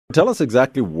Tell us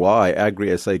exactly why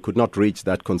Agri-SA could not reach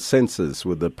that consensus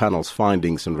with the panel's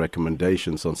findings and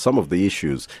recommendations on some of the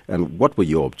issues, and what were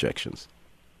your objections?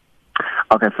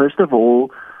 Okay, first of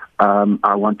all,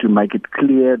 I want to make it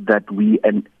clear that we,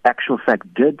 in actual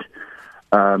fact, did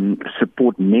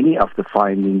support many of the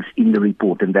findings in the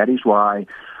report, and that is why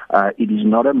it is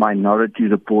not a minority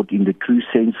report in the true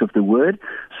sense of the word.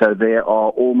 So there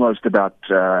are almost about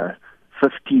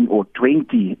 15 or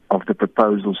 20 of the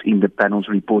proposals in the panel's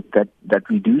report that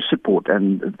we do support,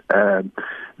 and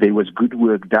there was good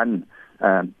work done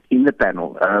in the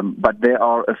panel. But there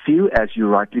are a few, as you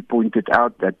rightly pointed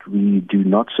out, that we do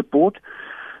not support.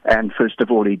 And first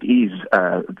of all, it is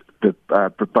the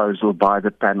proposal by the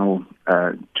panel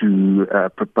to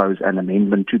propose an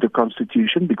amendment to the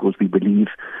Constitution, because we believe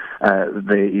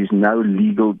there is no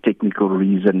legal, technical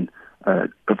reason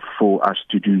for us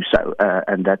to do so.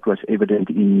 And that was evident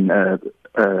in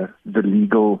the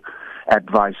legal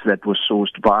advice that was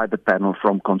sourced by the panel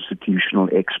from constitutional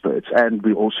experts. And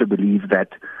we also believe that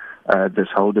this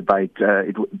whole debate,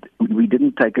 we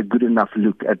didn't take a good enough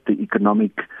look at the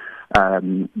economic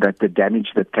that the damage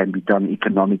that can be done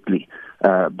economically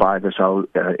by this whole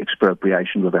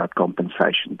expropriation without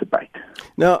compensation debate.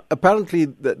 Now, apparently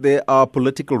there are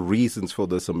political reasons for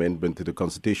this amendment to the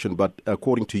Constitution, but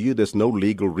according to you, there's no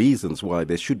legal reasons why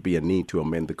there should be a need to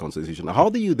amend the Constitution. How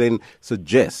do you then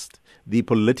suggest the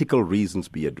political reasons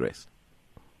be addressed?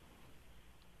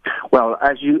 Well,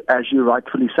 as you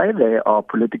rightfully say, there are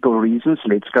political reasons.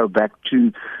 Let's go back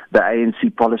to the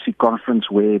ANC policy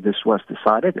conference where this was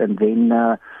decided, and then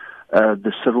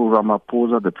the Cyril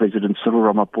Ramaphosa, the President Cyril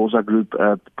Ramaphosa group,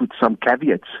 put some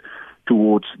caveats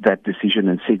towards that decision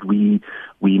and said we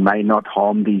may not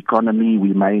harm the economy,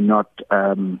 we may not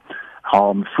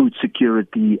harm food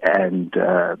security and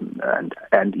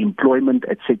employment,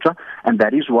 etc. And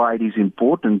that is why it is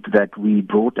important that we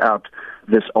brought out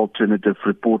this alternative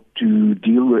report to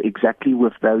deal exactly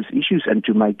with those issues and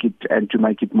to make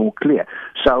it more clear.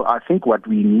 So I think what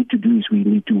we need to do is we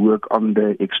need to work on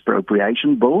the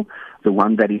expropriation bill, the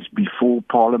one that is before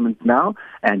Parliament now,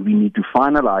 and we need to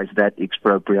finalize that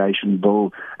expropriation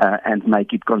bill and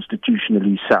make it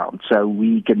constitutionally sound. So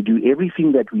we can do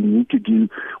everything that we need to do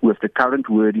with the current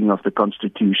wording of the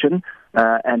Constitution,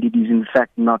 and it is in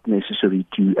fact not necessary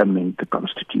to amend the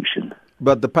Constitution.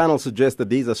 But the panel suggests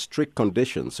that these are strict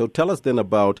conditions. So tell us then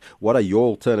about what are your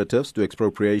alternatives to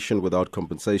expropriation without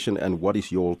compensation, and what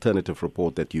is your alternative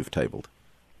report that you've tabled?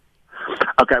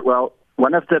 Okay, well,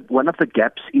 one of the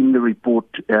gaps in the report,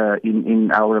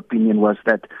 in our opinion, was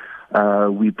that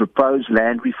we propose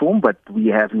land reform, but we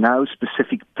have no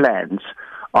specific plans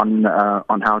on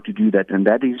how to do that. And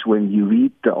that is when you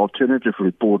read the alternative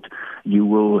report, you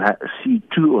will see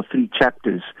 2 or 3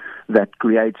 chapters that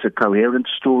creates a coherent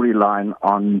storyline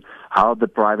on how the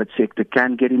private sector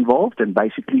can get involved. And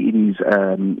basically it is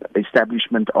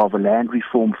establishment of a land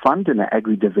reform fund and an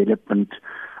agri-development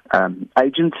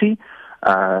agency,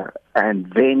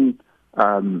 and then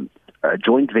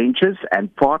joint ventures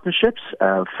and partnerships,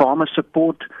 farmer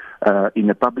support in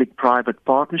a public-private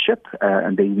partnership,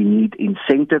 and then we need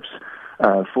incentives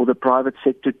for the private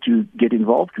sector to get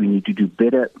involved. We need to do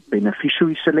better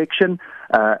beneficiary selection,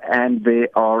 and there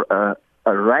are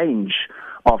a range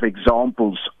of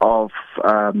examples of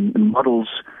models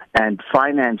and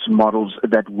finance models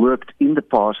that worked in the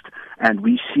past, and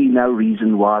we see no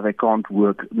reason why they can't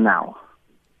work now.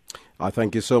 I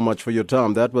thank you so much for your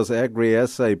time. That was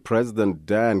Agri-SA President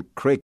Dan Kriek.